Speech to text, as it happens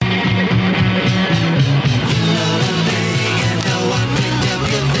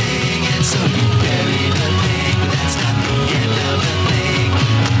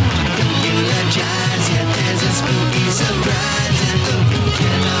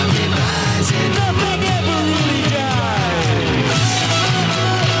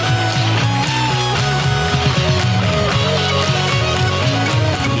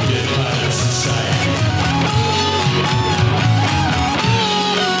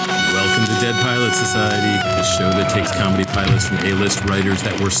Pilot Society, the show that takes comedy pilots from A-list writers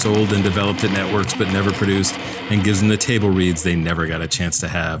that were sold and developed at networks but never produced and gives them the table reads they never got a chance to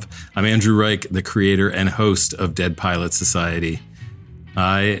have. I'm Andrew Reich, the creator and host of Dead Pilot Society.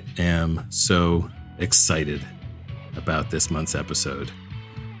 I am so excited about this month's episode.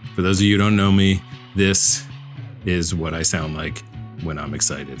 For those of you who don't know me, this is what I sound like when I'm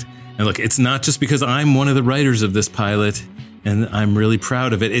excited. And look, it's not just because I'm one of the writers of this pilot and I'm really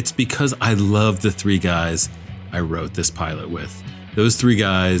proud of it. It's because I love the three guys I wrote this pilot with. Those three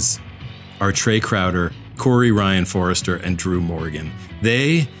guys are Trey Crowder, Corey Ryan Forrester, and Drew Morgan.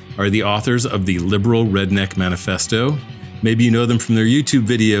 They are the authors of the Liberal Redneck Manifesto. Maybe you know them from their YouTube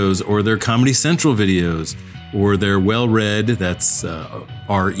videos or their Comedy Central videos or their Well-Read, that's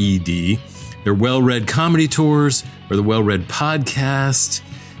R-E-D, their Well-Read comedy tours or the Well-Read podcast.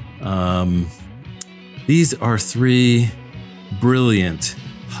 These are three brilliant,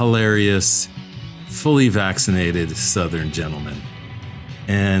 hilarious, fully vaccinated Southern gentlemen.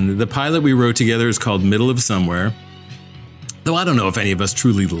 And the pilot we wrote together is called Middle of Somewhere. Though I don't know if any of us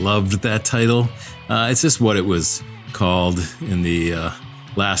truly loved that title. It's just what it was called in the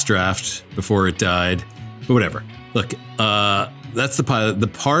last draft before it died. But whatever. Look, that's the pilot. The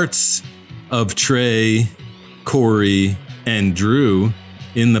parts of Trey, Corey, and Drew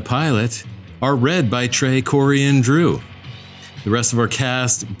in the pilot are read by Trey, Corey, and Drew. The rest of our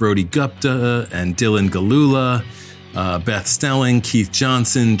cast, Brody Gupta and Dylan Galula, Beth Stelling, Keith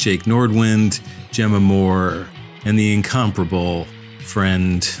Johnson, Jake Nordwind, Gemma Moore, and the incomparable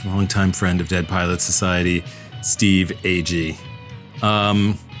friend, longtime friend of Dead Pilot Society, Steve Agee.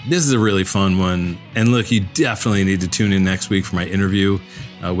 This is a really fun one. And look, you definitely need to tune in next week for my interview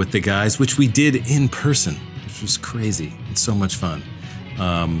with the guys, which we did in person, which was crazy. It's so much fun.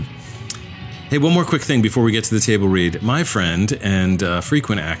 Hey, one more quick thing before we get to the table read. My friend and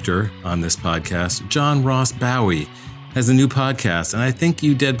frequent actor on this podcast, John Ross Bowie, has a new podcast, and I think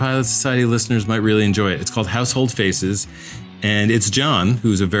you Dead Pilot Society listeners might really enjoy it. It's called Household Faces, and it's John,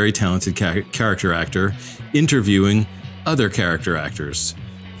 who's a very talented character actor, interviewing other character actors.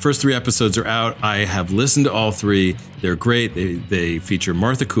 First 3 episodes are out. I have listened to all 3. They're great. They feature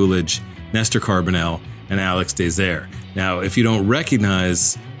Martha Coolidge, Nestor Carbonell, and Alex Desert. Now, if you don't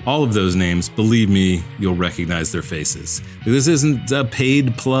recognize all of those names, believe me, you'll recognize their faces. This isn't a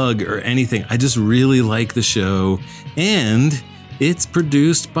paid plug or anything. I just really like the show, and it's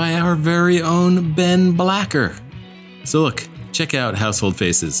produced by our very own Ben Blacker. So look, check out Household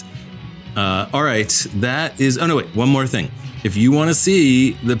Faces. All right, that is... Oh, no, wait, one more thing. If you want to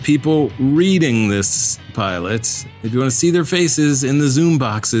see the people reading this pilot, if you want to see their faces in the Zoom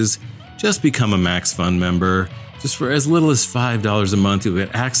boxes, just become a Max Fun member. Just for as little as $5 a month, you'll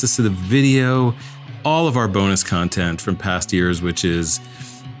get access to the video, all of our bonus content from past years, which is,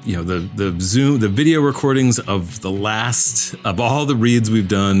 you know, the video recordings of all the reads we've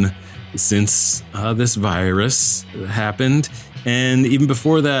done since this virus happened. And even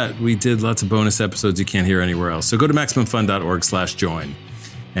before that, we did lots of bonus episodes you can't hear anywhere else. So go to MaximumFun.org/join.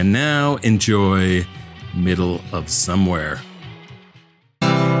 And now enjoy Middle of Somewhere.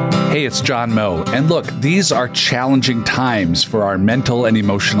 Hey, it's John Moe. And look, these are challenging times for our mental and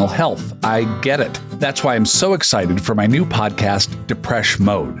emotional health. I get it. That's why I'm so excited for my new podcast, Depression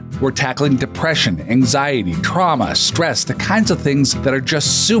Mode. We're tackling depression, anxiety, trauma, stress, the kinds of things that are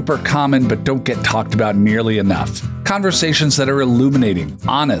just super common but don't get talked about nearly enough. Conversations that are illuminating,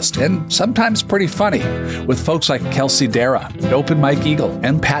 honest, and sometimes pretty funny, with folks like Kelsey Dara, Open Mike Eagle,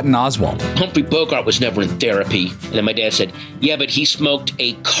 and Patton Oswalt. Humphrey Bogart was never in therapy. And then my dad said, yeah, but he smoked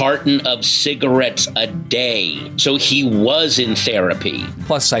a carton of cigarettes a day. So he was in therapy.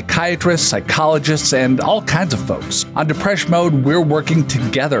 Plus psychiatrists, psychologists, and all kinds of folks. On Depression Mode, we're working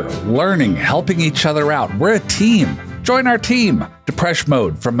together, learning, helping each other out. We're a team. Join our team. Depression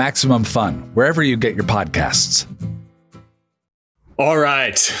Mode from Maximum Fun, wherever you get your podcasts. All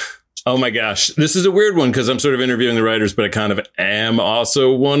right. Oh my gosh. This is a weird one because I'm sort of interviewing the writers, but I kind of am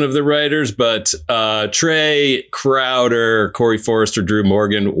also one of the writers. But Trey Crowder, Corey Forrester, Drew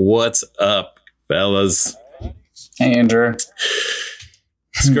Morgan, what's up, fellas? Hey, Andrew.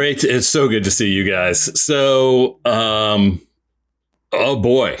 It's great. It's so good to see you guys. So, oh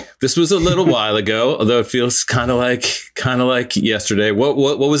boy, this was a little while ago, although it feels kind of like yesterday. What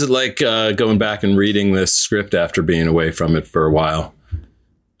was it like going back and reading this script after being away from it for a while?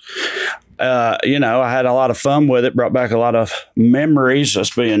 I had a lot of fun with it, brought back a lot of memories,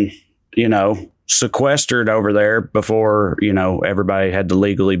 just being, sequestered over there before, everybody had to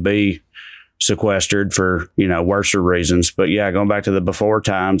legally be sequestered for, worser reasons. But yeah, going back to the before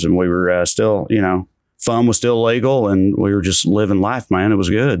times, and we were still, fun was still legal, and we were just living life, man. It was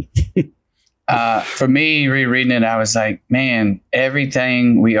good. For me, rereading it, I was like, man,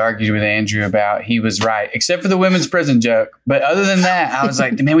 everything we argued with Andrew about, he was right, except for the women's prison joke. But other than that, I was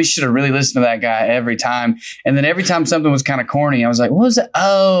like, man, we should have really listened to that guy every time. And then every time something was kind of corny, I was like, what was it?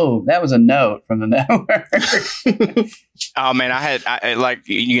 Oh, that was a note from the network. Oh man, I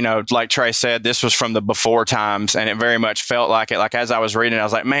like Trey said, this was from the before times, and it very much felt like it. Like as I was reading it, I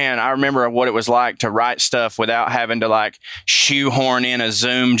was like, man, I remember what it was like to write stuff without having to like shoehorn in a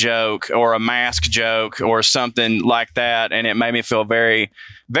Zoom joke or a mask joke or something like that. And it made me feel very,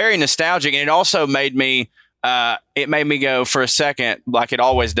 very nostalgic. And it also made me go for a second, like it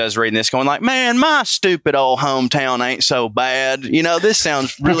always does reading this, going like, man, my stupid old hometown ain't so bad. You know, this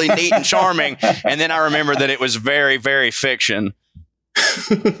sounds really neat and charming. And then I remember that it was very, very fiction.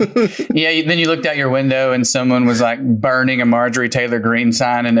 Yeah, then you looked out your window and someone was like burning a Marjorie Taylor Greene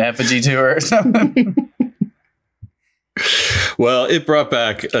sign in effigy to her or something. Well, it brought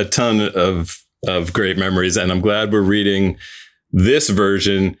back a ton of great memories, and I'm glad we're reading this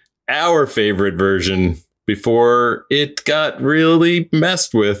version, our favorite version, before it got really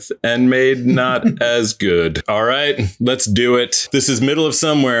messed with and made not as good. All right, let's do it. This is Middle of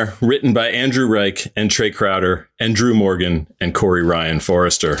Somewhere, written by Andrew Reich and Trey Crowder and Drew Morgan and Corey Ryan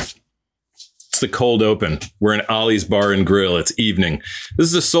Forrester. It's the cold open. We're in Ollie's Bar and Grill. It's evening. This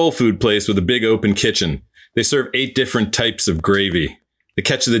is a soul food place with a big open kitchen. They serve 8 different types of gravy. The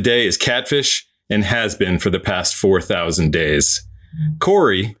catch of the day is catfish and has been for the past 4,000 days.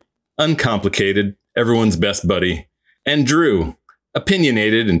 Corey, uncomplicated, everyone's best buddy, and Drew,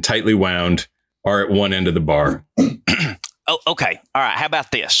 opinionated and tightly wound, are at one end of the bar. Oh, okay. All right. How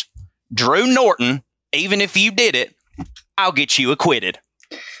about this? Drew Norton, even if you did it, I'll get you acquitted.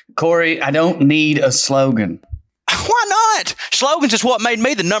 Corey, I don't need a slogan. Why not? Slogans is what made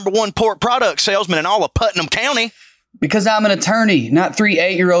me the #1 pork product salesman in all of Putnam County. Because I'm an attorney, not 3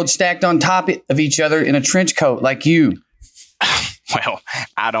 8-year-olds stacked on top of each other in a trench coat like you. Well,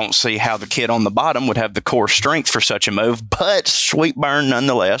 I don't see how the kid on the bottom would have the core strength for such a move, but sweet burn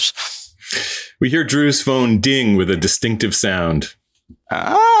nonetheless. We hear Drew's phone ding with a distinctive sound.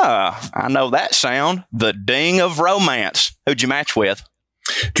 Ah, I know that sound. The ding of romance. Who'd you match with?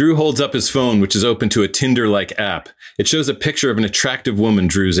 Drew holds up his phone, which is open to a Tinder-like app. It shows a picture of an attractive woman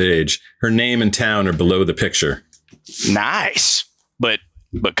Drew's age. Her name and town are below the picture. Nice. But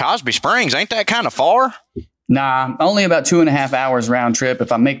Cosby Springs, ain't that kind of far? Nah, only about 2.5 hours round trip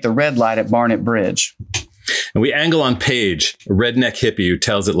if I make the red light at Barnett Bridge. And we angle on Paige, a redneck hippie who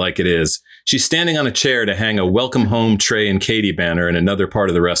tells it like it is. She's standing on a chair to hang a Welcome Home Trey and Katie banner in another part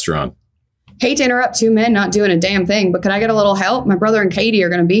of the restaurant. Hate to interrupt 2 men not doing a damn thing, but could I get a little help? My brother and Katie are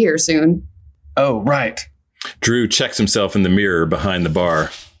going to be here soon. Oh, right. Drew checks himself in the mirror behind the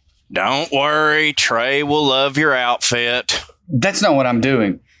bar. Don't worry, Trey will love your outfit. That's not what I'm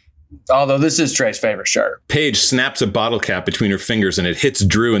doing. Although this is Trey's favorite shirt. Paige snaps a bottle cap between her fingers and it hits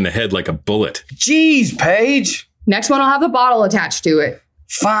Drew in the head like a bullet. Jeez, Paige. Next one will have a bottle attached to it.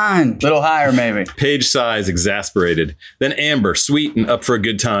 Fine. Little higher, maybe. Paige sighs, exasperated. Then Amber, sweet and up for a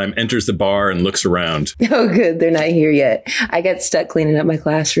good time, enters the bar and looks around. Oh, good. They're not here yet. I got stuck cleaning up my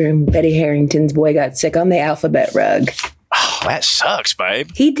classroom. Betty Harrington's boy got sick on the alphabet rug. Oh, that sucks, babe.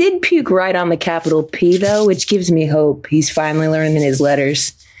 He did puke right on the capital P, though, which gives me hope. He's finally learning his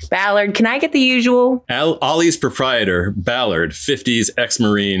letters. Ballard, can I get the usual? Ollie's proprietor, Ballard, 50s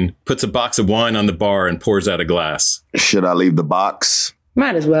ex-Marine, puts a box of wine on the bar and pours out a glass. Should I leave the box?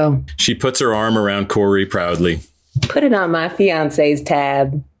 Might as well. She puts her arm around Corey proudly. Put it on my fiance's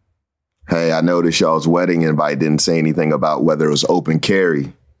tab. Hey, I noticed y'all's wedding invite didn't say anything about whether it was open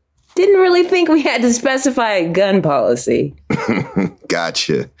carry. Didn't really think we had to specify a gun policy.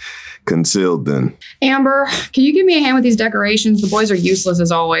 Gotcha. Concealed then. Amber, can you give me a hand with these decorations? The boys are useless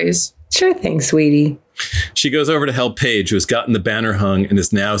as always. Sure thing, sweetie. She goes over to help Paige, who has gotten the banner hung and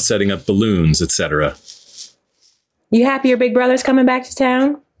is now setting up balloons, etc. You happy your big brother's coming back to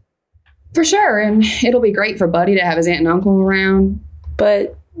town? For sure, and it'll be great for Buddy to have his aunt and uncle around.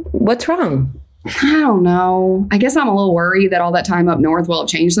 But what's wrong? I don't know. I guess I'm a little worried that all that time up north will have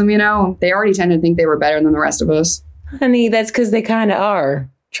changed them, you know? They already tend to think they were better than the rest of us. Honey, that's because they kind of are.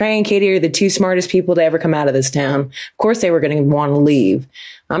 Trey and Katie are the 2 smartest people to ever come out of this town. Of course they were going to want to leave.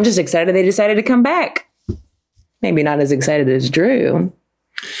 I'm just excited they decided to come back. Maybe not as excited as Drew.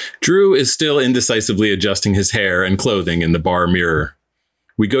 Drew is still indecisively adjusting his hair and clothing in the bar mirror.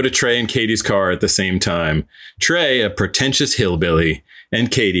 We go to Trey and Katie's car at the same time. Trey, a pretentious hillbilly,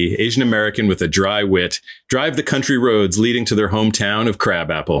 and Katie, Asian American with a dry wit, drive the country roads leading to their hometown of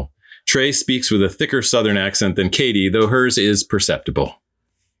Crabapple. Trey speaks with a thicker Southern accent than Katie, though hers is perceptible.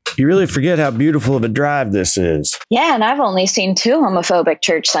 You really forget how beautiful of a drive this is. Yeah, and I've only seen 2 homophobic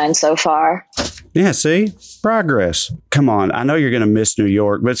church signs so far. Yeah, see? Progress. Come on, I know you're going to miss New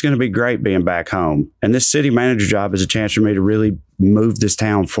York, but it's going to be great being back home. And this city manager job is a chance for me to really move this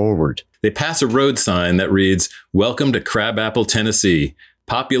town forward. They pass a road sign that reads, "Welcome to Crabapple, Tennessee.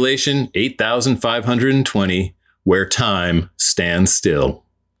 Population 8,520, where time stands still."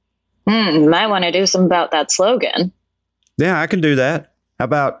 Might want to do something about that slogan. Yeah, I can do that. How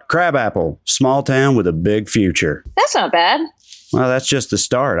about Crabapple, small town with a big future? That's not bad. Well, that's just the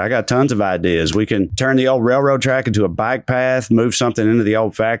start. I got tons of ideas. We can turn the old railroad track into a bike path, move something into the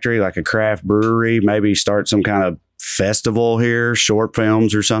old factory like a craft brewery, maybe start some kind of festival here, short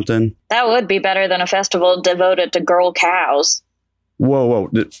films or something. That would be better than a festival devoted to girl cows. Whoa.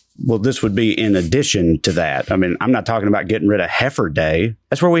 Well, this would be in addition to that. I mean, I'm not talking about getting rid of Heifer Day.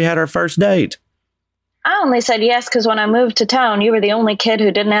 That's where we had our first date. I only said yes because when I moved to town, you were the only kid who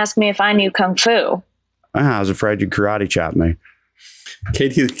didn't ask me if I knew Kung Fu. I was afraid you'd karate chop me.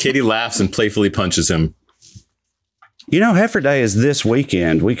 Katie laughs and playfully punches him. You know, Heifer Day is this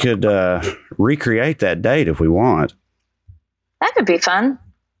weekend. We could recreate that date if we want. That could be fun.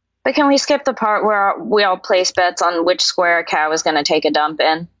 But can we skip the part where we all place bets on which square a cow is going to take a dump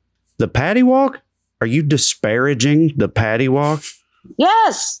in? The Patty Walk? Are you disparaging the Patty Walk?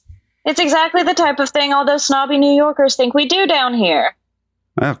 Yes. It's exactly the type of thing all those snobby New Yorkers think we do down here.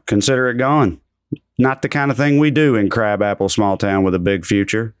 Well, consider it gone. Not the kind of thing we do in Crabapple, small town with a big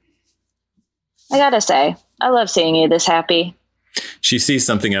future. I gotta say, I love seeing you this happy. She sees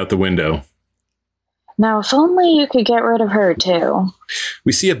something out the window. Now, if only you could get rid of her, too.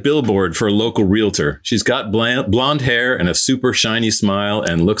 We see a billboard for a local realtor. She's got blonde hair and a super shiny smile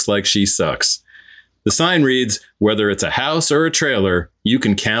and looks like she sucks. The sign reads, "Whether it's a house or a trailer, you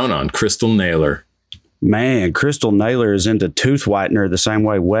can count on Crystal Naylor." Man, Crystal Naylor is into tooth whitener the same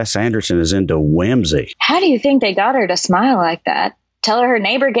way Wes Anderson is into whimsy. How do you think they got her to smile like that? Tell her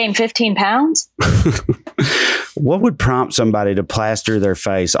neighbor gained 15 pounds? What would prompt somebody to plaster their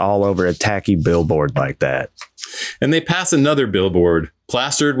face all over a tacky billboard like that? And they pass another billboard,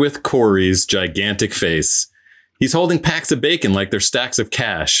 plastered with Corey's gigantic face. He's holding packs of bacon like they're stacks of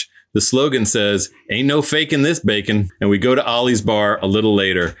cash. The slogan says, "Ain't no faking this bacon." And we go to Ollie's bar a little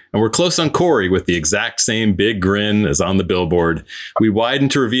later, and we're close on Corey with the exact same big grin as on the billboard. We widen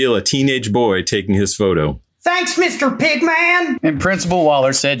to reveal a teenage boy taking his photo. "Thanks, Mr. Pigman." And Principal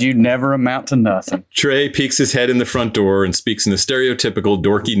Waller said you'd never amount to nothing. Trey peeks his head in the front door and speaks in a stereotypical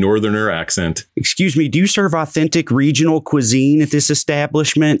dorky northerner accent. "Excuse me, do you serve authentic regional cuisine at this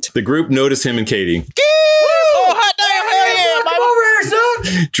establishment?" The group notice him and Katie. Oh, hot damn, hell yeah, baby. Come over here,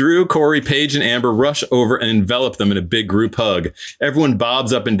 son. Drew, Corey, Paige, and Amber rush over and envelop them in a big group hug. Everyone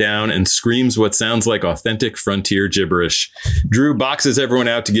bobs up and down and screams what sounds like authentic frontier gibberish. Drew boxes everyone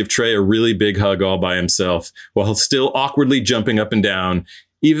out to give Trey a really big hug all by himself, while still awkwardly jumping up and down,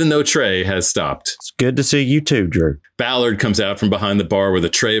 even though Trey has stopped. It's good to see you too, Drew. Ballard comes out from behind the bar with a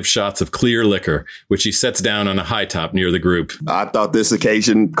tray of shots of clear liquor, which he sets down on a high top near the group. I thought this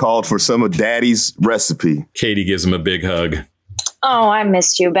occasion called for some of Daddy's recipe. Katie gives him a big hug. Oh, I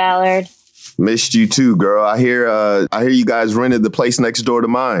missed you, Ballard. Missed you too, girl. I hear you guys rented the place next door to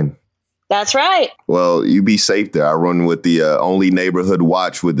mine. That's right. Well, you be safe there. I run with the only neighborhood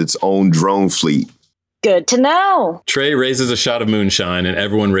watch with its own drone fleet. Good to know. Trey raises a shot of moonshine and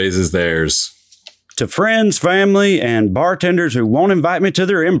everyone raises theirs. To friends, family, and bartenders who won't invite me to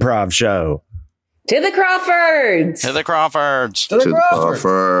their improv show. To the Crawfords. To the Crawfords. To the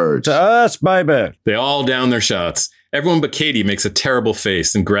Crawfords. To us, baby. They all down their shots. Everyone but Katie makes a terrible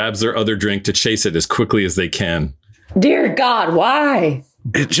face and grabs their other drink to chase it as quickly as they can. Dear God, why?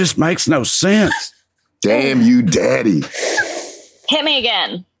 It just makes no sense. Damn you, Daddy. Hit me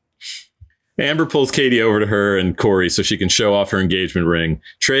again. Amber pulls Katie over to her and Corey so she can show off her engagement ring.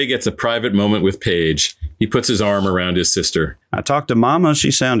 Trey gets a private moment with Paige. He puts his arm around his sister. I talked to Mama.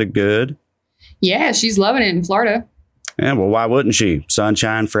 She sounded good. Yeah, she's loving it in Florida. Yeah, well, why wouldn't she?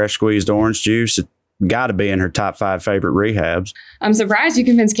 Sunshine, fresh squeezed orange juice. It got to be in her top 5 favorite rehabs. I'm surprised you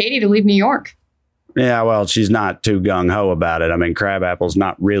convinced Katie to leave New York. Yeah, well, she's not too gung-ho about it. I mean, Crabapple's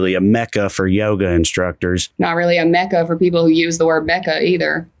not really a mecca for yoga instructors. Not really a mecca for people who use the word mecca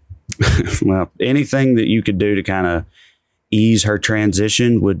either. Well, anything that you could do to kind of ease her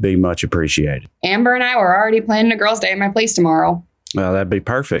transition would be much appreciated. Amber and I were already planning a girls' day at my place tomorrow. Well, that'd be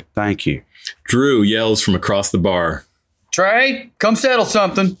perfect. Thank you. Drew yells from across the bar. Trey, come settle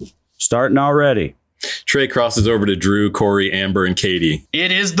something. Starting already. Trey crosses over to Drew, Corey, Amber, and Katie.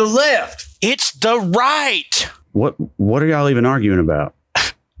 It is the left. It's the right. What are y'all even arguing about?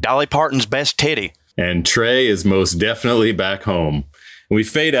 Dolly Parton's best titty. And Trey is most definitely back home. We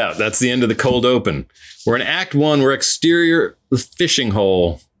fade out. That's the end of the cold open. We're in Act 1. We're exterior fishing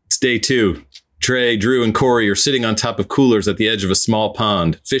hole. It's day 2. Trey, Drew, and Corey are sitting on top of coolers at the edge of a small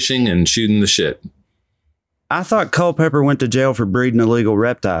pond, fishing and shooting the shit. I thought Culpepper went to jail for breeding illegal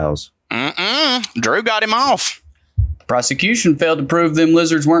reptiles. Drew got him off. Prosecution failed to prove them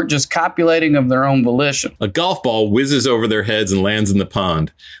lizards weren't just copulating of their own volition. A golf ball whizzes over their heads and lands in the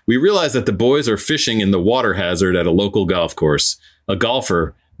pond. We realize that the boys are fishing in the water hazard at a local golf course. A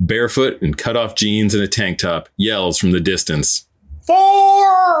golfer, barefoot and cut-off jeans and a tank top, yells from the distance.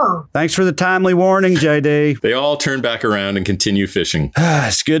 4! Thanks for the timely warning, JD. They all turn back around and continue fishing.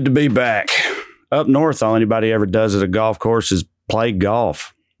 It's good to be back. Up north, all anybody ever does at a golf course is play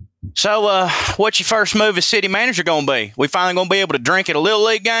golf. So, what's your first move as city manager going to be? We finally going to be able to drink at a Little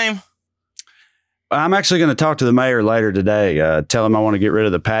League game? I'm actually going to talk to the mayor later today. Tell him I want to get rid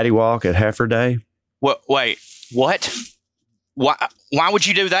of the patty walk at Heifer Day. Wait, what? Why would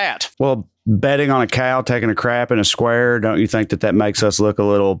you do that? Well, betting on a cow taking a crap in a square, don't you think that makes us look a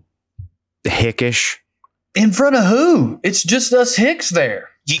little hickish? In front of who? It's just us hicks there.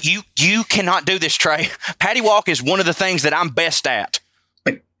 You cannot do this, Trey. Patty walk is one of the things that I'm best at.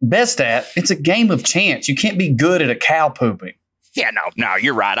 Best at? It's a game of chance. You can't be good at a cow pooping. Yeah, no,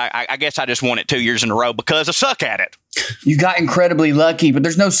 you're right. I guess I just won it 2 years in a row because I suck at it. You got incredibly lucky, but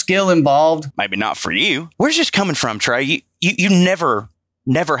there's no skill involved. Maybe not for you. Where's this coming from, Trey? You never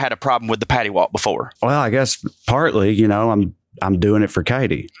had a problem with the patty walk before. Well, I guess partly, I'm doing it for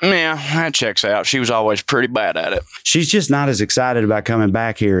Katie. Yeah, that checks out. She was always pretty bad at it. She's just not as excited about coming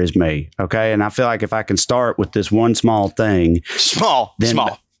back here as me, okay? And I feel like if I can start with this one small thing. Small.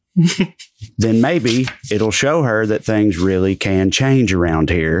 Then maybe it'll show her that things really can change around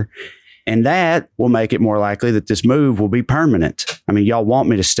here. And that will make it more likely that this move will be permanent. I mean, y'all want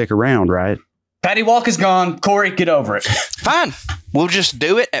me to stick around, right? Patty walk is gone. Corey, get over it. Fine. We'll just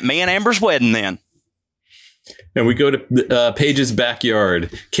do it at me and Amber's wedding then. And we go to Paige's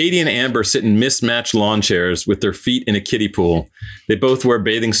backyard. Katie and Amber sit in mismatched lawn chairs with their feet in a kiddie pool. They both wear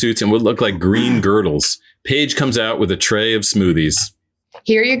bathing suits and what look like green girdles. Paige comes out with a tray of smoothies.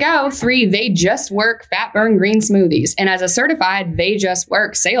 Here you go. 3 They Just Work Fat Burn Green Smoothies. And as a certified They Just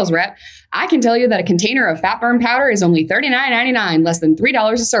Work sales rep, I can tell you that a container of fat burn powder is only $39.99, less than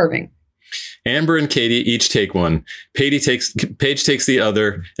 $3 a serving. Amber and Katie each take one. Paige takes the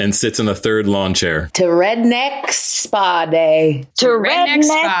other and sits in a third lawn chair. To Redneck Spa Day. To Redneck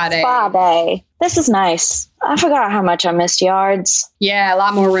Spa Day. This is nice. I forgot how much I missed yards. Yeah, a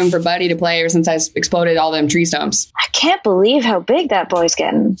lot more room for Buddy to play ever since I exploded all them tree stumps. I can't believe how big that boy's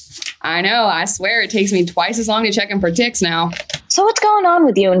getting. I know. I swear it takes me twice as long to check him for ticks now. So what's going on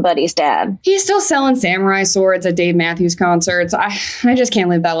with you and Buddy's dad? He's still selling samurai swords at Dave Matthews concerts. I just can't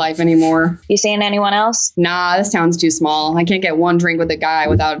live that life anymore. You seeing anyone else? Nah, this town's too small. I can't get one drink with a guy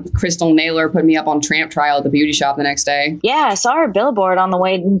without Crystal Naylor putting me up on tramp trial at the beauty shop the next day. Yeah, I saw her billboard on the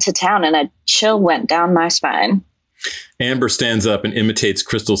way into town and a chill went down my spine. Amber stands up and imitates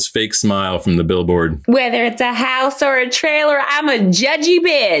Crystal's fake smile from the billboard. Whether it's a house or a trailer, I'm a judgy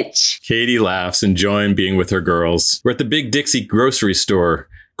bitch. Katie laughs, enjoying being with her girls. We're at the Big Dixie grocery store.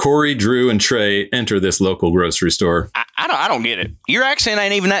 Corey, Drew, and Trey enter this local grocery store. I don't get it. Your accent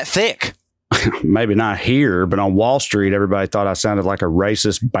ain't even that thick. Maybe not here, but on Wall Street, everybody thought I sounded like a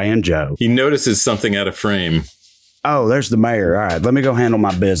racist banjo. He notices something out of frame. Oh, there's the mayor. All right, let me go handle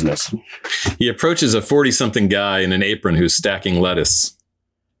my business. He approaches a 40-something guy in an apron who's stacking lettuce.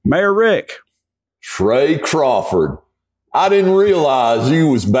 Mayor Rick. Trey Crawford. I didn't realize you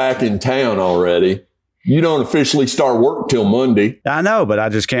was back in town already. You don't officially start work till Monday. I know, but I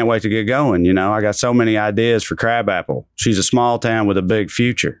just can't wait to get going. I got so many ideas for Crabapple. She's a small town with a big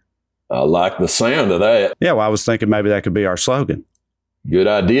future. I like the sound of that. Yeah, well, I was thinking maybe that could be our slogan. Good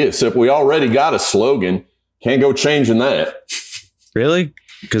idea, except we already got a slogan. Can't go changing that. Really?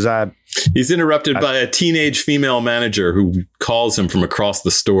 Because He's interrupted by a teenage female manager who calls him from across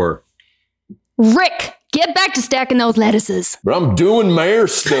the store. Rick, get back to stacking those lettuces. But I'm doing mayor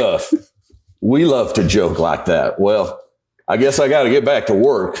stuff. We love to joke like that. Well, I guess I got to get back to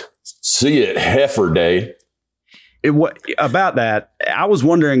work. See you at Heifer Day. About that, I was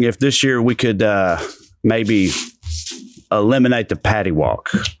wondering if this year we could maybe eliminate the patty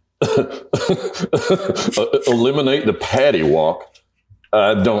walk. Eliminate the patty walk?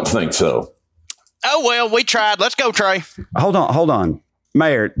 I don't think so. Oh, well, we tried. Let's go, Trey. Hold on.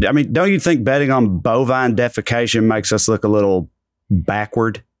 Mayor, I mean, don't you think betting on bovine defecation makes us look a little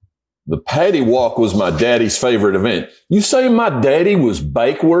backward? The patty walk was my daddy's favorite event. You say my daddy was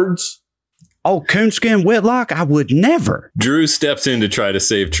backwards? Oh, Coonskin Whitlock? I would never. Drew steps in to try to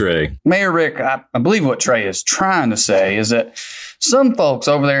save Trey. Mayor Rick, I believe what Trey is trying to say is that Some folks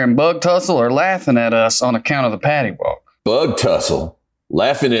over there in Bug Tussle are laughing at us on account of the Patty Walk. Bug Tussle?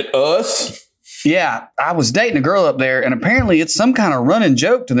 Laughing at us? Yeah, I was dating a girl up there, and apparently it's some kind of running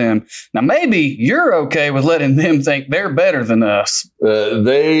joke to them. Now, maybe you're okay with letting them think they're better than us.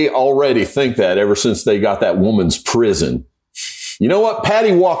 They already think that ever since they got that woman's prison. You know what?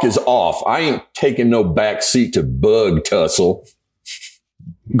 Patty Walk is off. I ain't taking no back seat to Bug Tussle.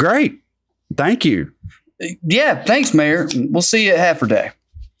 Great. Thank you. Yeah, thanks, Mayor. We'll see you at Heifer.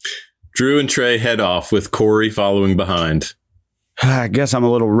 Drew and Trey head off with Corey following behind. I guess I'm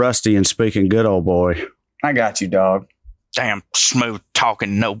a little rusty in speaking good, old boy. I got you, dog. Damn smooth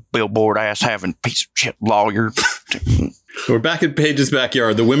talking, no billboard ass having piece of shit lawyer. We're back at Paige's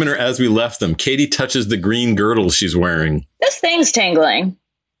backyard. The women are as we left them. Katie touches the green girdle she's wearing. This thing's tingling.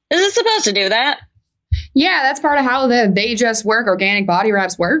 Is it supposed to do that? Yeah, that's part of how the They Just Work organic body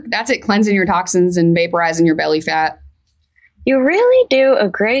wraps work. That's it, cleansing your toxins and vaporizing your belly fat. You really do a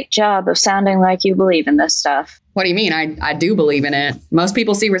great job of sounding like you believe in this stuff. What do you mean? I do believe in it. Most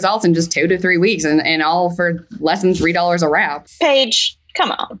people see results in just 2 to 3 weeks and all for less than $3 a wrap. Paige,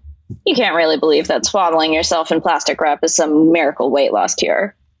 come on. You can't really believe that swaddling yourself in plastic wrap is some miracle weight loss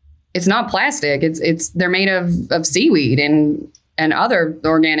cure. It's not plastic. They're made of seaweed and other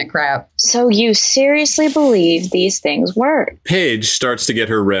organic crap. So you seriously believe these things work? Paige starts to get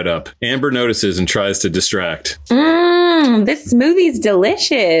her red up. Amber notices and tries to distract. This smoothie's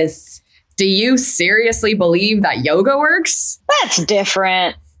delicious. Do you seriously believe that yoga works? That's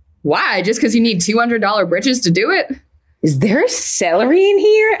different. Why? Just because you need $200 britches to do it? Is there celery in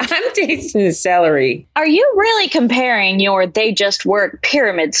here? I'm tasting celery. Are you really comparing your They Just Work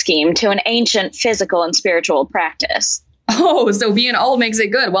pyramid scheme to an ancient physical and spiritual practice? Oh, so being old makes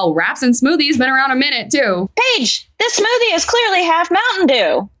it good. Well, wraps and smoothies been around a minute, too. Paige, this smoothie is clearly half Mountain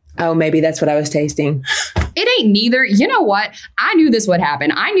Dew. Oh, maybe that's what I was tasting. It ain't neither. You know what? I knew this would happen.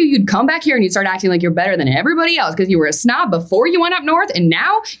 I knew you'd come back here and you'd start acting like you're better than everybody else because you were a snob before you went up north. And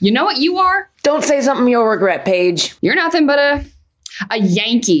now, you know what you are? Don't say something you'll regret, Paige. You're nothing but a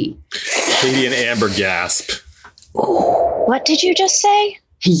Yankee. Katie and Amber gasp. What did you just say?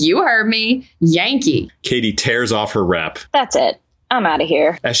 You heard me. Yankee. Katie tears off her wrap. That's it. I'm out of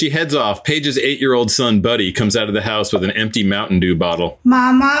here. As she heads off, Paige's 8-year-old son, Buddy, comes out of the house with an empty Mountain Dew bottle.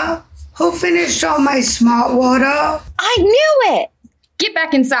 Mama, who finished all my smart water? I knew it. Get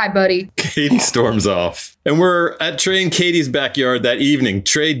back inside, Buddy. Katie storms off. And we're at Trey and Katie's backyard that evening.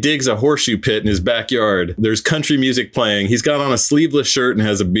 Trey digs a horseshoe pit in his backyard. There's country music playing. He's got on a sleeveless shirt and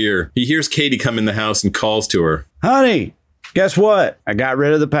has a beer. He hears Katie come in the house and calls to her. Honey, guess what? I got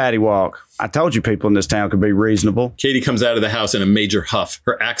rid of the Patty Walk. I told you people in this town could be reasonable. Katie comes out of the house in a major huff.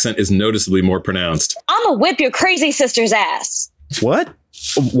 Her accent is noticeably more pronounced. I'm gonna whip your crazy sister's ass. What?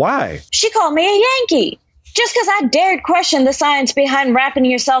 Why? She called me a Yankee. Just because I dared question the science behind wrapping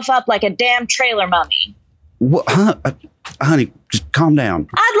yourself up like a damn trailer mummy. What? Honey, just calm down.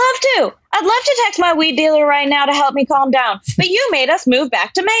 I'd love to text my weed dealer right now to help me calm down. But you made us move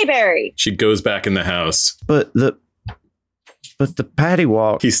back to Mayberry. She goes back in the house. But the Patty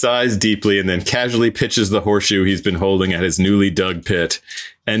Walk. He sighs deeply and then casually pitches the horseshoe he's been holding at his newly dug pit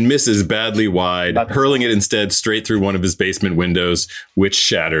and misses badly wide, hurling it instead straight through one of his basement windows, which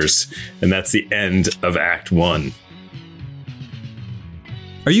shatters. And that's the end of Act 1.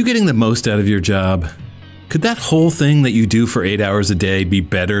 Are you getting the most out of your job? Could that whole thing that you do for 8 hours a day be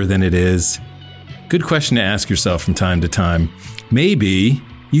better than it is? Good question to ask yourself from time to time. Maybe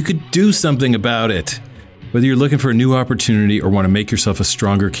you could do something about it. Whether you're looking for a new opportunity or want to make yourself a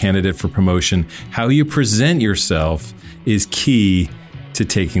stronger candidate for promotion, how you present yourself is key to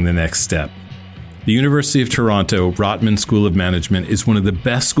taking the next step. The University of Toronto Rotman School of Management is one of the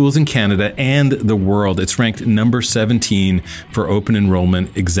best schools in Canada and the world. It's ranked number 17 for open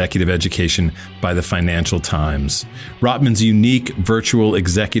enrollment executive education by the Financial Times. Rotman's unique virtual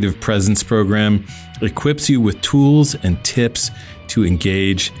executive presence program equips you with tools and tips to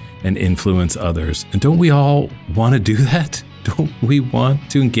engage and influence others. And don't we all want to do that? Don't we want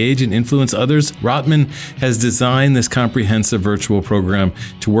to engage and influence others? Rotman has designed this comprehensive virtual program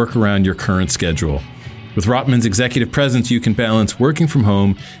to work around your current schedule. With Rotman's executive presence, you can balance working from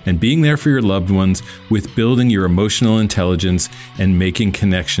home and being there for your loved ones with building your emotional intelligence and making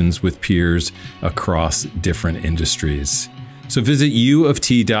connections with peers across different industries. So visit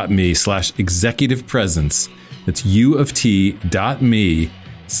uoft.me/executive presence. That's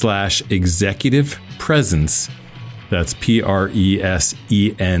uoft.me/executive presence. That's PRESENCE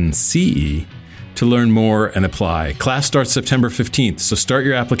to learn more and apply. Class starts September 15th, so start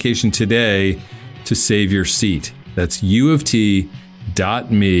your application today to save your seat. That's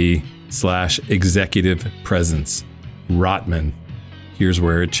uoft.me/executive presence. Rotman. here's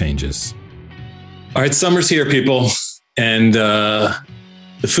where it changes. All right, summer's here, people. And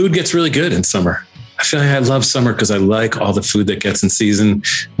the food gets really good in summer. I feel like I love summer because I like all the food that gets in season.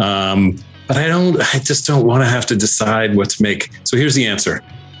 But I just don't want to have to decide what to make. So here's the answer.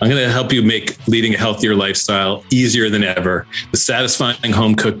 I'm going to help you make leading a healthier lifestyle easier than ever with satisfying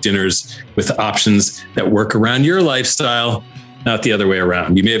home-cooked dinners with options that work around your lifestyle, not the other way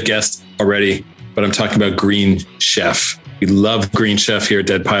around. You may have guessed already, but I'm talking about Green Chef. We love Green Chef here at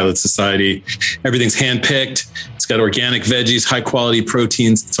Dead Pilot Society. Everything's hand-picked. It's got organic veggies, high-quality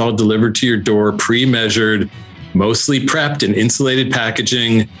proteins. It's all delivered to your door, pre-measured, mostly prepped and insulated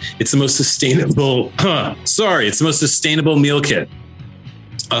packaging. It's the most sustainable, it's the most sustainable meal kit,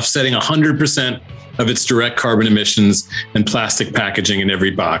 offsetting 100% of its direct carbon emissions and plastic packaging in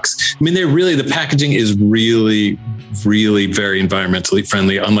every box. I mean, the packaging is really, really very environmentally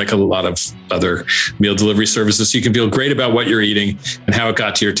friendly, unlike a lot of other meal delivery services. So you can feel great about what you're eating and how it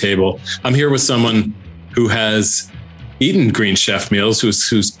got to your table. I'm here with someone who has eaten Green Chef meals,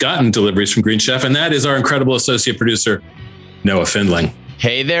 who's gotten deliveries from Green Chef, and that is our incredible associate producer, Noah Findling.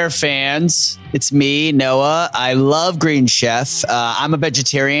 Hey there, fans. It's me, Noah. I love Green Chef. I'm a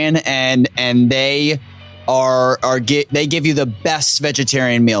vegetarian, and they they give you the best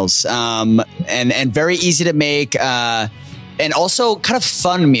vegetarian meals, and very easy to make, and also kind of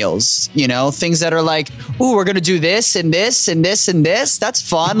fun meals. You know, things that are like, ooh, we're gonna do this and this and this and this. That's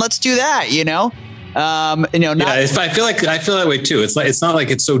fun. Let's do that. You know. I feel that way too. It's not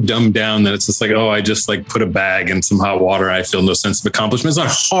like it's so dumbed down that it's just like, oh, I just like put a bag in some hot water and I feel no sense of accomplishment. It's not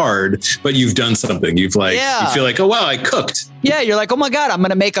hard, but you've done something. You feel like, oh wow, I cooked. Yeah, you're like, oh my God, I'm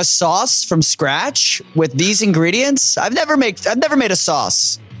gonna make a sauce from scratch with these ingredients. I've never made a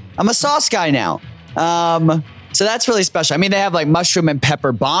sauce. I'm a sauce guy now. So that's really special. I mean, they have like mushroom and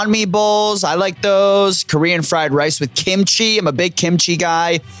pepper banh mi bowls. I like those. Korean fried rice with kimchi. I'm a big kimchi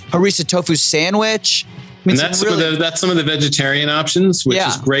guy. Harissa tofu sandwich. I mean, and that's some of the vegetarian options, which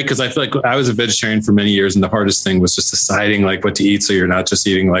is great because I feel like I was a vegetarian for many years, and the hardest thing was just deciding like what to eat, so you're not just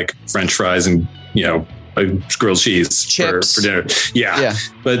eating like French fries and grilled cheese for dinner. Yeah.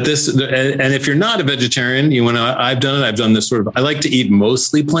 But and if you're not a vegetarian, I've done this sort of, I like to eat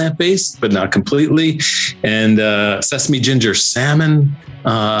mostly plant-based, but not completely. And sesame ginger salmon,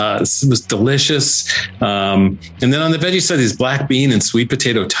 this was delicious. And then on the veggie side, these black bean and sweet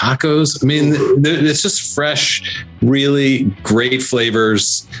potato tacos. I mean, it's just fresh, really great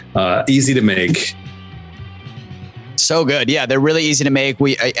flavors, easy to make. So good. Yeah, they're really easy to make.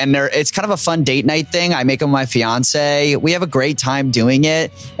 It's kind of a fun date night thing. I make them with my fiance. We have a great time doing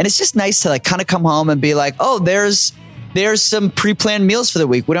it. And it's just nice to like kind of come home and be like, oh, there's some pre-planned meals for the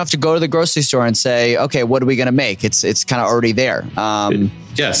week. We don't have to go to the grocery store and say, okay, what are we going to make? It's kind of already there.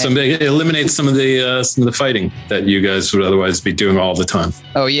 It eliminates some of the fighting that you guys would otherwise be doing all the time.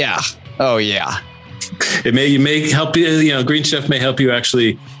 Oh yeah. It may help you. Green Chef may help you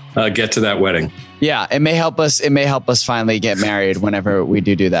actually get to that wedding. Yeah, it may help us. It may help us finally get married whenever we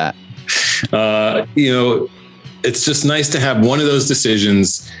do that. It's just nice to have one of those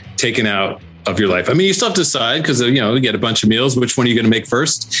decisions taken out of your life. I mean, you still have to decide because, you get a bunch of meals. Which one are you going to make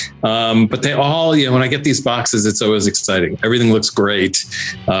first? But they all, when I get these boxes, it's always exciting. Everything looks great.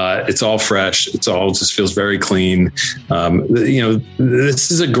 It's all fresh. It's all just feels very clean. This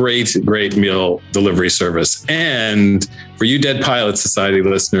is a great, great meal delivery service. And for you Dead Pilot Society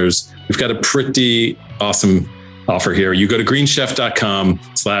listeners, we've got a pretty awesome offer here. You go to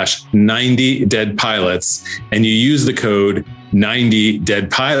greenchef.com/90deadpilots and you use the code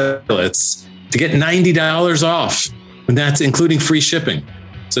 90deadpilots to get $90 off. And that's including free shipping.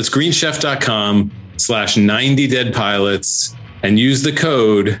 So it's greenchef.com/90deadpilots and use the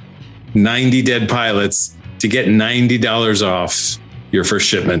code 90deadpilots to get $90 off your first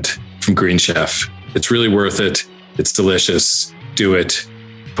shipment from Green Chef. It's really worth it. It's delicious. Do it.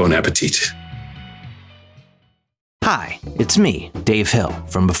 Bon appetit. Hi, it's me, Dave Hill,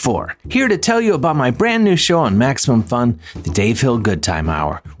 from before, here to tell you about my brand new show on Maximum Fun, the Dave Hill Good Time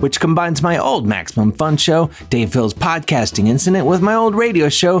Hour, which combines my old Maximum Fun show, Dave Hill's Podcasting Incident, with my old radio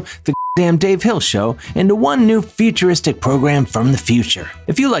show, The Damn Dave Hill Show, into one new futuristic program from the future.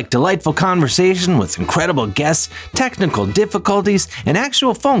 If you like delightful conversation with incredible guests, technical difficulties, and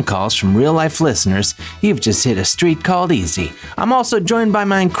actual phone calls from real-life listeners, you've just hit a street called easy. I'm also joined by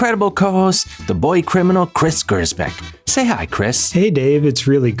my incredible co-host, the boy criminal Chris Gersbeck. Say hi, Chris. Hey, Dave. It's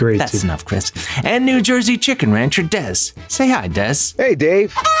really great. That's enough, Chris. And New Jersey chicken rancher Des. Say hi, Des. Hey,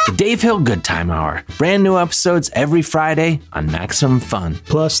 Dave. The Dave Hill Good Time Hour. Brand new episodes every Friday on Maximum Fun.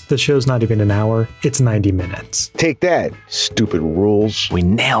 Plus, the show's not even an hour. It's 90 minutes. Take that, stupid rules. We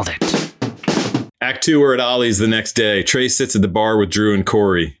nailed it. Act 2, we're at Ollie's the next day. Trey sits at the bar with Drew and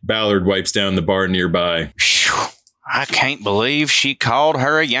Corey. Ballard wipes down the bar nearby. I can't believe she called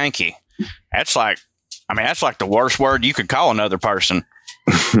her a Yankee. That's like the worst word you could call another person.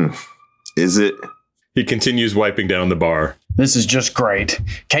 Is it? He continues wiping down the bar. This is just great.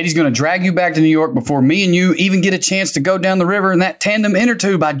 Katie's going to drag you back to New York before me and you even get a chance to go down the river in that tandem inner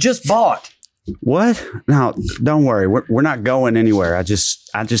tube I just bought. What? No, don't worry. We're not going anywhere. I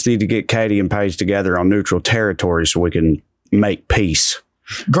just need to get Katie and Paige together on neutral territory so we can make peace.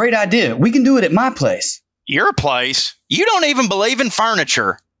 Great idea. We can do it at my place. Your place? You don't even believe in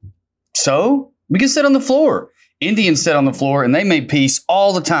furniture. So? We can sit on the floor. Indians sit on the floor and they made peace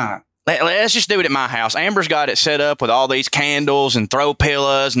all the time. Let's just do it at my house. Amber's got it set up with all these candles and throw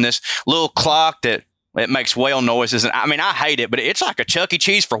pillows and this little clock that it makes whale noises. And I hate it, but it's like a Chuck E.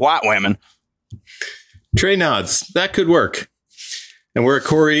 Cheese for white women. Trey nods. That could work. And we're at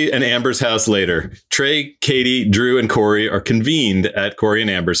Corey and Amber's house later. Trey, Katie, Drew, and Corey are convened at Corey and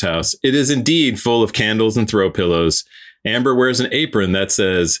Amber's house. It is indeed full of candles and throw pillows. Amber wears an apron that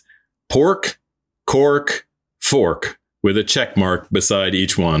says pork, cork, fork, with a check mark beside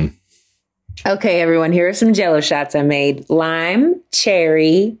each one. Okay, everyone, here are some Jell-O shots I made. Lime,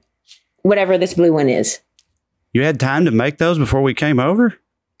 cherry, whatever this blue one is. You had time to make those before we came over?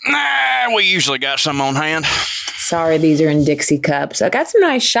 Nah, we usually got some on hand. Sorry, these are in Dixie cups. I got some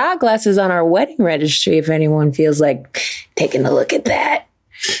nice shot glasses on our wedding registry if anyone feels like taking a look at that.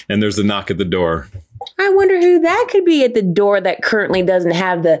 And there's a knock at the door. I wonder who that could be at the door that currently doesn't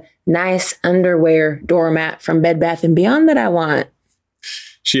have the nice underwear doormat from Bed Bath & Beyond that I want.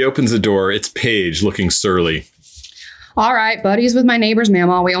 She opens the door. It's Paige looking surly. All right, buddies with my neighbor's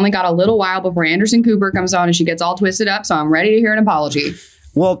mama. We only got a little while before Anderson Cooper comes on and she gets all twisted up, so I'm ready to hear an apology.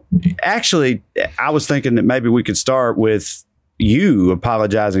 Well, actually, I was thinking that maybe we could start with you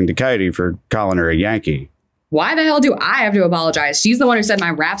apologizing to Katie for calling her a Yankee. Why the hell do I have to apologize? She's the one who said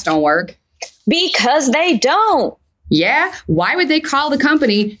my raps don't work. Because they don't. Yeah? Why would they call the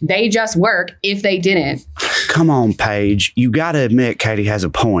company They Just Work if they didn't? Come on, Paige. You got to admit Katie has a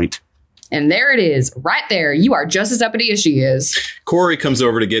point. And there it is, right there. You are just as uppity as she is. Corey comes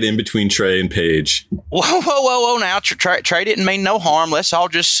over to get in between Trey and Paige. Whoa. Now, Trey didn't mean no harm. Let's all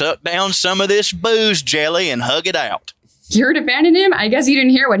just suck down some of this booze jelly and hug it out. You're defending him? I guess you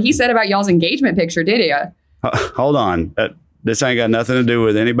didn't hear what he said about y'all's engagement picture, did you? Hold on. This ain't got nothing to do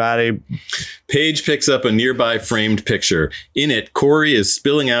with anybody. Paige picks up a nearby framed picture. In it, Corey is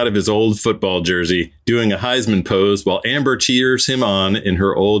spilling out of his old football jersey, doing a Heisman pose while Amber cheers him on in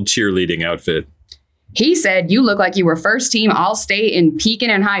her old cheerleading outfit. He said you look like you were first team All-State in Pekin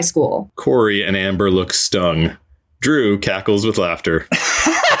in high school. Corey and Amber look stung. Drew cackles with laughter.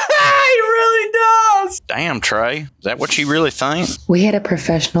 He really does. Damn, Trey. Is that what you really think? We had a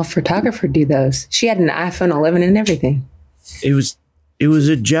professional photographer do those. She had an iPhone 11 and everything. It was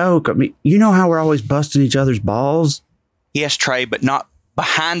a joke. I mean, you know how we're always busting each other's balls? Yes, Trey, but not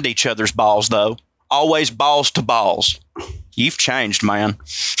behind each other's balls, though. Always balls to balls. You've changed, man.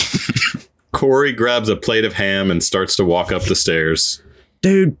 Corey grabs a plate of ham and starts to walk up the stairs.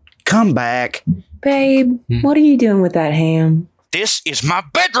 Dude, come back. Babe, what are you doing with that ham? This is my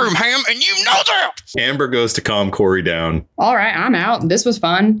bedroom, Ham, and you know that! Amber goes to calm Corey down. All right, I'm out. This was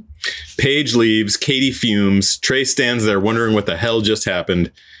fun. Paige leaves. Katie fumes. Trey stands there wondering what the hell just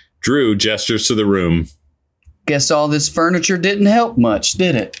happened. Drew gestures to the room. Guess all this furniture didn't help much,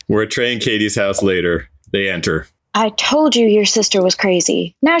 did it? We're at Trey and Katie's house later. They enter. I told you your sister was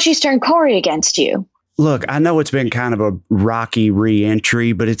crazy. Now she's turned Corey against you. Look, I know it's been kind of a rocky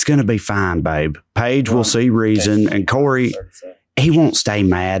re-entry, but it's going to be fine, babe. Paige will see reason, and Corey, he won't stay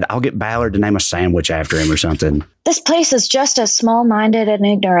mad. I'll get Ballard to name a sandwich after him or something. This place is just as small-minded and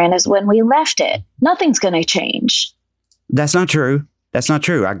ignorant as when we left it. Nothing's going to change. That's not true. That's not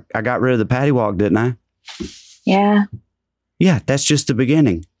true. I got rid of the patty walk, didn't I? Yeah. Yeah, that's just the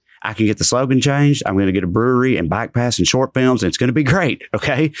beginning. I can get the slogan changed. I'm going to get a brewery and bike pass and short films, and it's going to be great,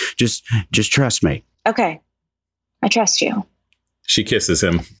 okay? Just trust me. Okay. I trust you. She kisses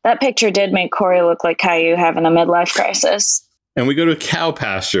him. That picture did make Corey look like Caillou having a midlife crisis. And we go to a cow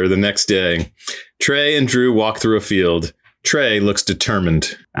pasture the next day. Trey and Drew walk through a field. Trey looks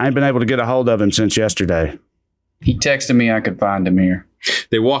determined. I ain't been able to get a hold of him since yesterday. He texted me I could find him here.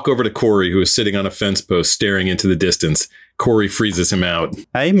 They walk over to Corey, who is sitting on a fence post staring into the distance. Corey freezes him out.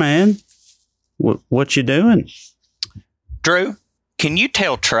 Hey, man. What you doing? Drew, can you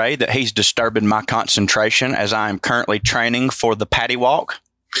tell Trey that he's disturbing my concentration as I am currently training for the patty walk?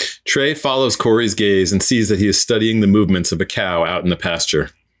 Trey follows Corey's gaze and sees that he is studying the movements of a cow out in the pasture.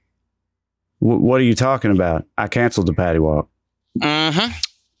 What are you talking about? I canceled the patty walk. Mm-hmm.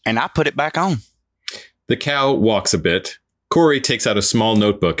 And I put it back on. The cow walks a bit. Corey takes out a small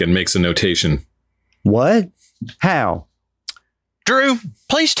notebook and makes a notation. What? How? Drew,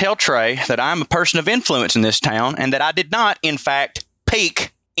 please tell Trey that I'm a person of influence in this town and that I did not, in fact,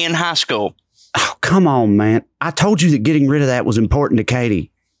 peak in high school. Oh, come on, man. I told you that getting rid of that was important to Katie.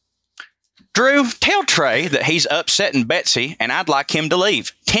 Drew, tell Trey that he's upsetting Betsy and I'd like him to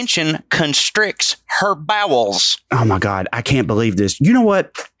leave. Tension constricts her bowels. Oh, my God. I can't believe this. You know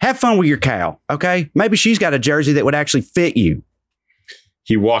what? Have fun with your cow, okay? Maybe she's got a jersey that would actually fit you.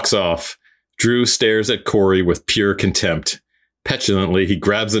 He walks off. Drew stares at Corey with pure contempt. Petulantly, he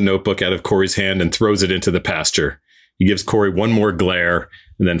grabs the notebook out of Corey's hand and throws it into the pasture. He gives Corey one more glare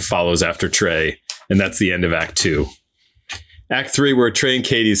and then follows after Trey. And that's the end of Act 2. Act 3, we're at Trey and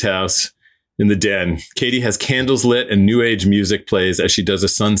Katie's house in the den. Katie has candles lit and new age music plays as she does a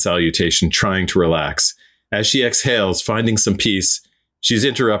sun salutation, trying to relax. As she exhales, finding some peace, she's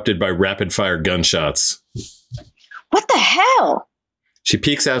interrupted by rapid fire gunshots. What the hell? She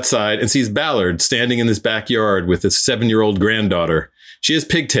peeks outside and sees Ballard standing in his backyard with his 7-year-old granddaughter. She has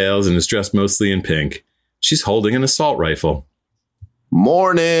pigtails and is dressed mostly in pink. She's holding an assault rifle.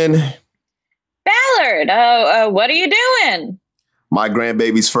 Morning. Ballard, what are you doing? My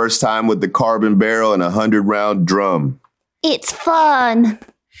grandbaby's first time with the carbon barrel and a 100-round drum. It's fun.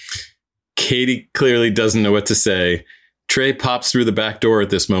 Katie clearly doesn't know what to say. Trey pops through the back door at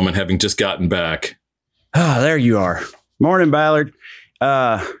this moment, having just gotten back. Ah, there you are. Morning, Ballard. Can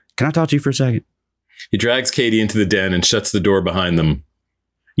I talk to you for a second? He drags Katie into the den and shuts the door behind them.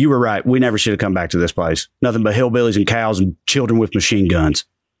 You were right. We never should have come back to this place. Nothing but hillbillies and cows and children with machine guns.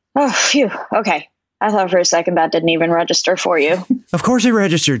 Oh, phew. Okay. I thought for a second that didn't even register for you. Of course it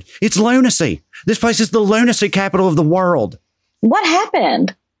registered. It's lunacy. This place is the lunacy capital of the world. What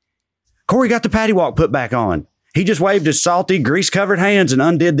happened? Corey got the patty walk put back on. He just waved his salty, grease-covered hands and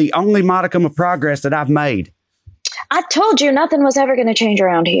undid the only modicum of progress that I've made. I told you nothing was ever going to change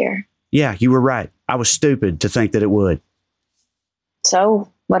around here. Yeah, you were right. I was stupid to think that it would.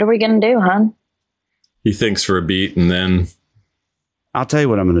 So, what are we going to do, hon? He thinks for a beat and then... I'll tell you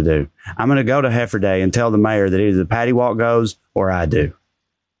what I'm going to do. I'm going to go to Heifer Day and tell the mayor that either the patty walk goes or I do.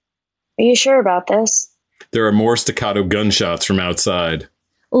 Are you sure about this? There are more staccato gunshots from outside.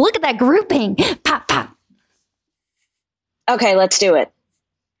 Look at that grouping. Pop, pop. Okay, let's do it.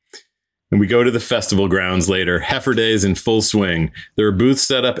 And we go to the festival grounds later. Heifer Day is in full swing. There are booths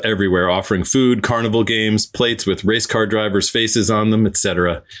set up everywhere offering food, carnival games, plates with race car drivers' faces on them,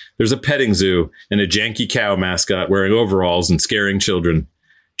 etc. There's a petting zoo and a janky cow mascot wearing overalls and scaring children.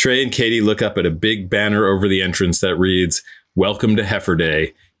 Trey and Katie look up at a big banner over the entrance that reads, "Welcome to Heifer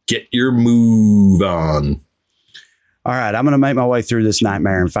Day. Get your move on." All right, I'm going to make my way through this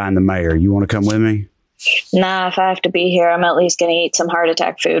nightmare and find the mayor. You want to come with me? Nah, if I have to be here, I'm at least going to eat some heart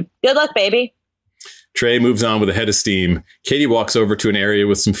attack food. Good luck, baby. Trey moves on with a head of steam. Katie walks over to an area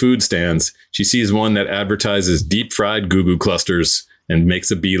with some food stands. She sees one that advertises deep-fried Goo Goo clusters and makes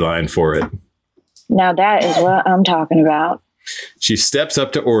a beeline for it. Now that is what I'm talking about. She steps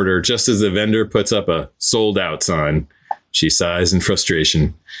up to order just as the vendor puts up a sold out sign. She sighs in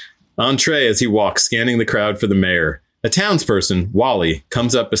frustration. On Trey as he walks, scanning the crowd for the mayor. A townsperson, Wally,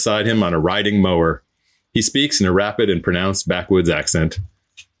 comes up beside him on a riding mower. He speaks in a rapid and pronounced backwoods accent.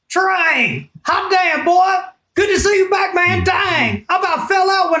 Trey! Hot damn, boy! Good to see you back, man. Dang! I about fell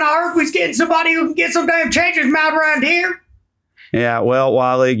out when I heard we was getting somebody who can get some damn changes mouth around here. Yeah, well,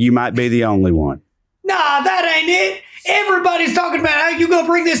 Wally, you might be the only one. Nah, that ain't it. Everybody's talking about how you gonna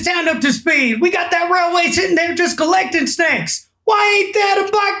bring this town up to speed. We got that railway sitting there just collecting snakes. Why ain't that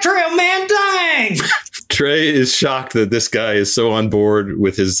a bike trail, man? Dang! Trey is shocked that this guy is so on board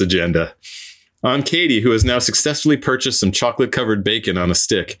with his agenda. On Katie, who has now successfully purchased some chocolate-covered bacon on a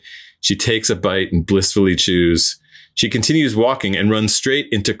stick. She takes a bite and blissfully chews. She continues walking and runs straight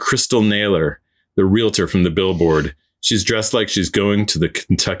into Crystal Naylor, the realtor from the billboard. She's dressed like she's going to the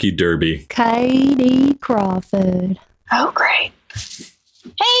Kentucky Derby. Katie Crawford. Oh, great.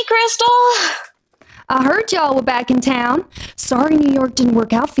 Hey, Crystal. I heard y'all were back in town. Sorry New York didn't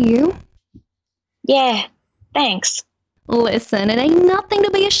work out for you. Yeah, thanks. Listen, it ain't nothing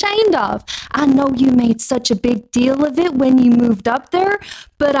to be ashamed of. I know you made such a big deal of it when you moved up there,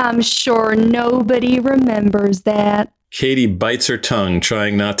 but I'm sure nobody remembers that. Katie bites her tongue,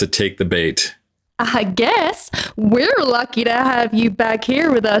 trying not to take the bait. I guess we're lucky to have you back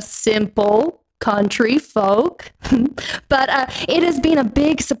here with us simple country folk. But it has been a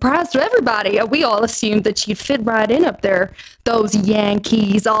big surprise to everybody. We all assumed that you'd fit right in up there. Those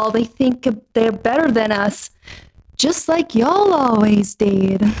Yankees, all they think they're better than us. Just like y'all always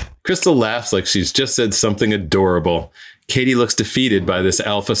did. Crystal laughs like she's just said something adorable. Katie looks defeated by this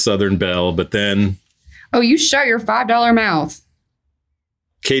alpha Southern belle, but then... Oh, you shut your $5 mouth.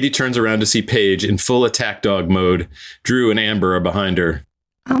 Katie turns around to see Paige in full attack dog mode. Drew and Amber are behind her.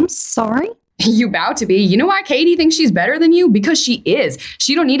 I'm sorry? You bout to be. You know why Katie thinks she's better than you? Because she is.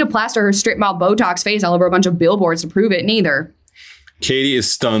 She don't need to plaster her strip mall Botox face all over a bunch of billboards to prove it, neither. Katie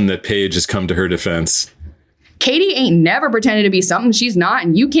is stunned that Paige has come to her defense. Katie ain't never pretended to be something she's not,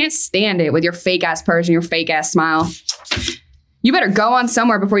 and you can't stand it with your fake-ass purse and your fake-ass smile. You better go on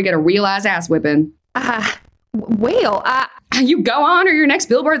somewhere before you get a real-ass ass whipping. You go on, or your next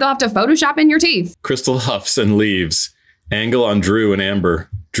billboard they'll have to Photoshop in your teeth. Crystal huffs and leaves. Angle on Drew and Amber.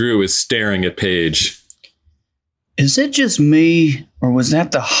 Drew is staring at Paige. Is it just me, or was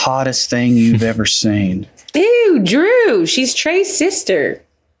that the hottest thing you've ever seen? Ew, Drew. She's Trey's sister.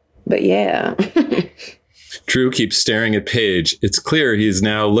 But yeah. Drew keeps staring at Paige. It's clear he is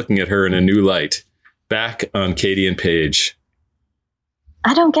now looking at her in a new light. Back on Katie and Paige.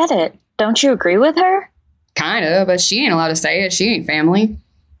 I don't get it. Don't you agree with her? Kinda, but she ain't allowed to say it. She ain't family.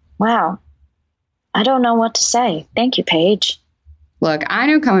 Wow. I don't know what to say. Thank you, Paige. Look, I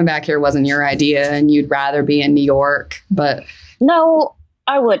knew coming back here wasn't your idea and you'd rather be in New York, but... No,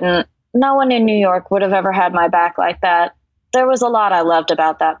 I wouldn't. No one in New York would have ever had my back like that. There was a lot I loved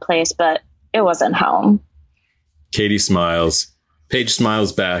about that place, but it wasn't home. Katie smiles. Paige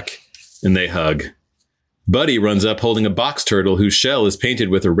smiles back, and they hug. Buddy runs up holding a box turtle whose shell is painted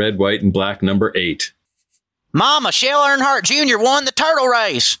with a red, white, and black number 8. Mama, Shell Earnhardt Jr. won the turtle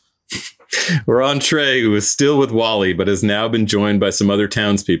race. We're on Trey, who is still with Wally, but has now been joined by some other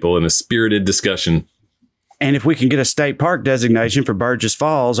townspeople in a spirited discussion. And if we can get a state park designation for Burgess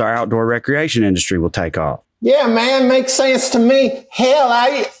Falls, our outdoor recreation industry will take off. Yeah, man, makes sense to me. Hell,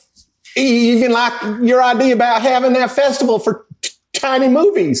 I even like your idea about having that festival for tiny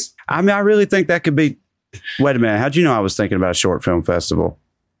movies. I mean, I really think that could be... Wait a minute. How'd you know I was thinking about a short film festival?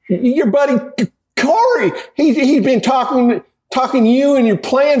 Your buddy Corey, he's been talking you and your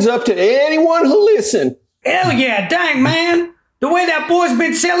plans up to anyone who'll listen. Hell yeah, dang, man. The way that boy's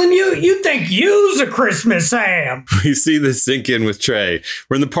been selling you, you think you's a Christmas Sam. We see this sink in with Trey.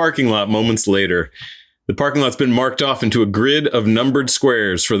 We're in the parking lot moments later. The parking lot's been marked off into a grid of numbered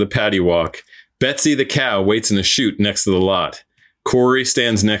squares for the patty walk. Betsy the cow waits in a chute next to the lot. Corey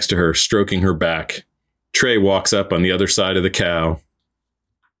stands next to her, stroking her back. Trey walks up on the other side of the cow.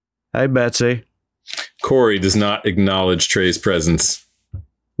 Hey, Betsy. Corey does not acknowledge Trey's presence.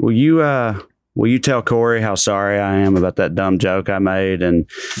 Will you tell Corey how sorry I am about that dumb joke I made and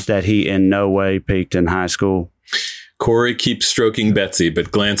that he in no way peaked in high school? Corey keeps stroking Betsy,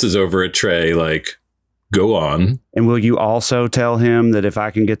 but glances over at Trey like, go on. And will you also tell him that if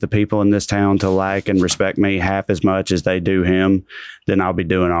I can get the people in this town to like and respect me half as much as they do him, then I'll be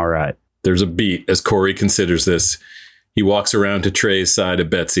doing all right. There's a beat as Corey considers this. He walks around to Trey's side of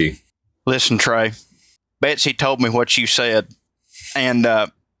Betsy. Listen, Trey, Betsy told me what you said. And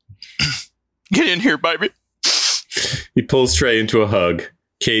get in here, baby. He pulls Trey into a hug.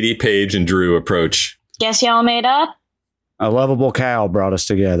 Katie, Paige, and Drew approach. Guess y'all made up? A lovable cow brought us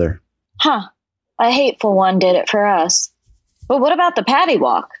together. Huh. A hateful one did it for us. But what about the patty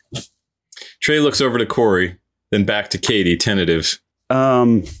walk? Trey looks over to Corey, then back to Katie, tentative.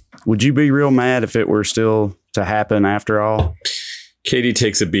 Would you be real mad if it were still to happen after all? Katie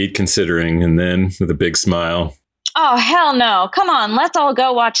takes a beat considering, and then, with a big smile, Oh, hell no. Come on, let's all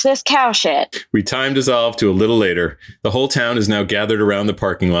go watch this cow shit. we time dissolve to a little later. The whole town is now gathered around the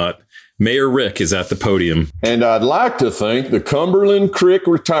parking lot. Mayor Rick is at the podium. And I'd like to thank the Cumberland Creek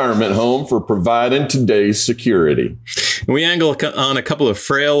Retirement Home for providing today's security. And we angle on a couple of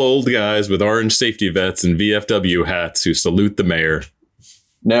frail old guys with orange safety vests and VFW hats who salute the mayor.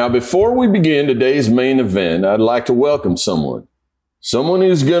 Now, before we begin today's main event, I'd like to welcome someone. Someone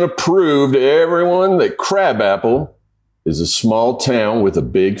who's going to prove to everyone that Crabapple is a small town with a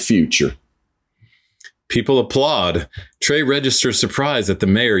big future. People applaud. Trey registers surprise at the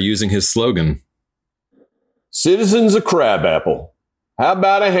mayor using his slogan. Citizens of Crabapple, how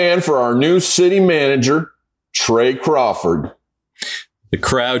about a hand for our new city manager, Trey Crawford? The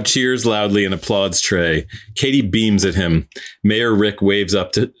crowd cheers loudly and applauds Trey. Katie beams at him. Mayor Rick waves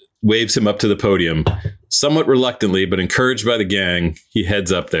him up to the podium. Somewhat reluctantly, but encouraged by the gang, he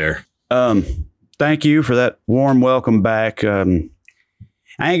heads up there. Thank you for that warm welcome back. I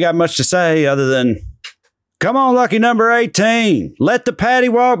ain't got much to say other than, come on, lucky number 18. Let the patty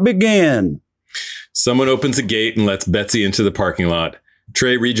walk begin. Someone opens a gate and lets Betsy into the parking lot.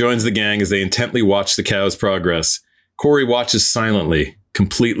 Trey rejoins the gang as they intently watch the cow's progress. Corey watches silently,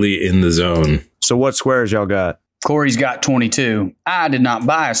 completely in the zone. So what squares y'all got? Corey's got 22. I did not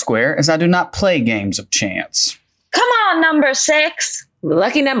buy a square as I do not play games of chance. Come on, number 6.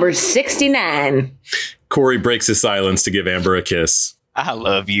 Lucky number 69. Corey breaks his silence to give Amber a kiss. I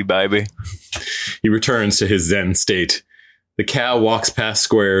love you, baby. He returns to his Zen state. The cow walks past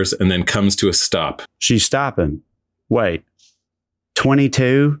Squares and then comes to a stop. She's stopping. Wait,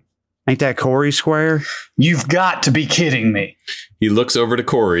 22? Ain't that Corey Square? You've got to be kidding me. He looks over to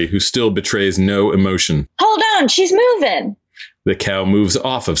Corey, who still betrays no emotion. Hold on, she's moving. The cow moves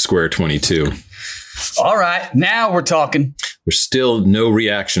off of Square 22. All right, now we're talking. There's still no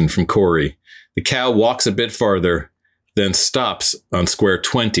reaction from Corey. The cow walks a bit farther, then stops on Square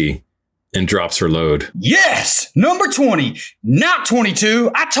 20 and drops her load. Yes! Number 20, not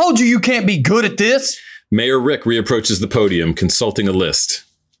 22. I told you can't be good at this. Mayor Rick reapproaches the podium, consulting a list.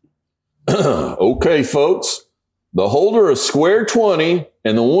 Okay, folks. The holder of Square 20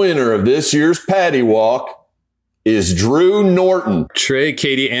 and the winner of this year's Patty Walk is Drew Norton. Trey,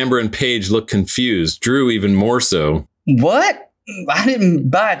 Katie, Amber, and Paige look confused. Drew even more so. What? I didn't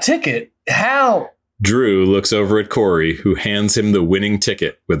buy a ticket. How? Drew looks over at Corey, who hands him the winning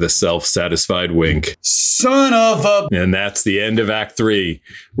ticket with a self-satisfied wink. Son of a... And that's the end of Act 3.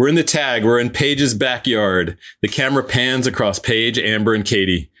 We're in the tag. We're in Paige's backyard. The camera pans across Paige, Amber, and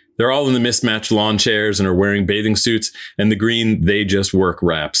Katie. They're all in the mismatched lawn chairs and are wearing bathing suits and the green "They Just Work"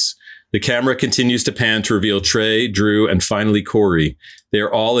 wraps. The camera continues to pan to reveal Trey, Drew, and finally Corey. They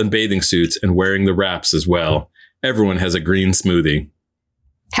are all in bathing suits and wearing the wraps as well. Everyone has a green smoothie.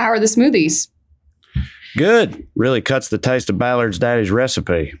 How are the smoothies? Good. Really cuts the taste of Ballard's daddy's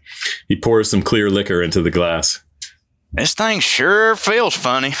recipe. He pours some clear liquor into the glass. This thing sure feels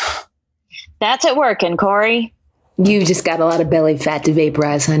funny. That's it working, Corey. You just got a lot of belly fat to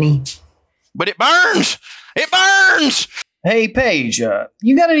vaporize, honey. But it burns! It burns! Hey, Paige,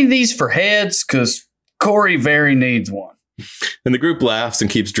 you got any of these for heads? Because Corey very needs one. And the group laughs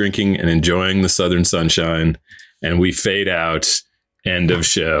and keeps drinking and enjoying the southern sunshine. And we fade out. End of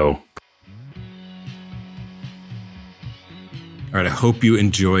show. All right, I hope you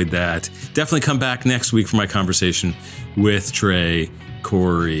enjoyed that. Definitely come back next week for my conversation with Trey,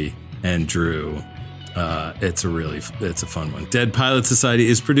 Corey, and Drew. It's a fun one. Dead Pilot Society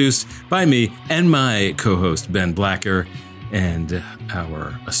is produced by me and my co-host Ben Blacker and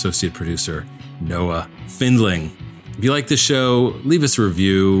our associate producer Noah Findling. If you like the show, leave us a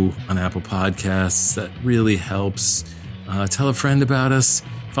review on Apple Podcasts. That really helps. Tell a friend about us.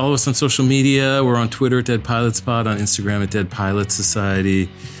 Follow us on social media. We're on Twitter at Dead Pilot Spot, on Instagram at Dead Pilot Society.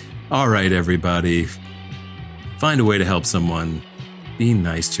 All right, everybody. Find a way to help someone. Be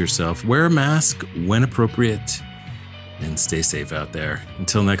nice to yourself. Wear a mask when appropriate. And stay safe out there.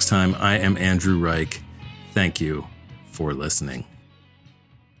 Until next time, I am Andrew Reich. Thank you for listening.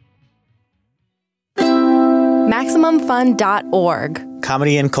 MaximumFun.org.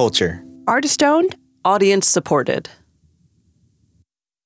 Comedy and culture. Artist owned. Audience supported.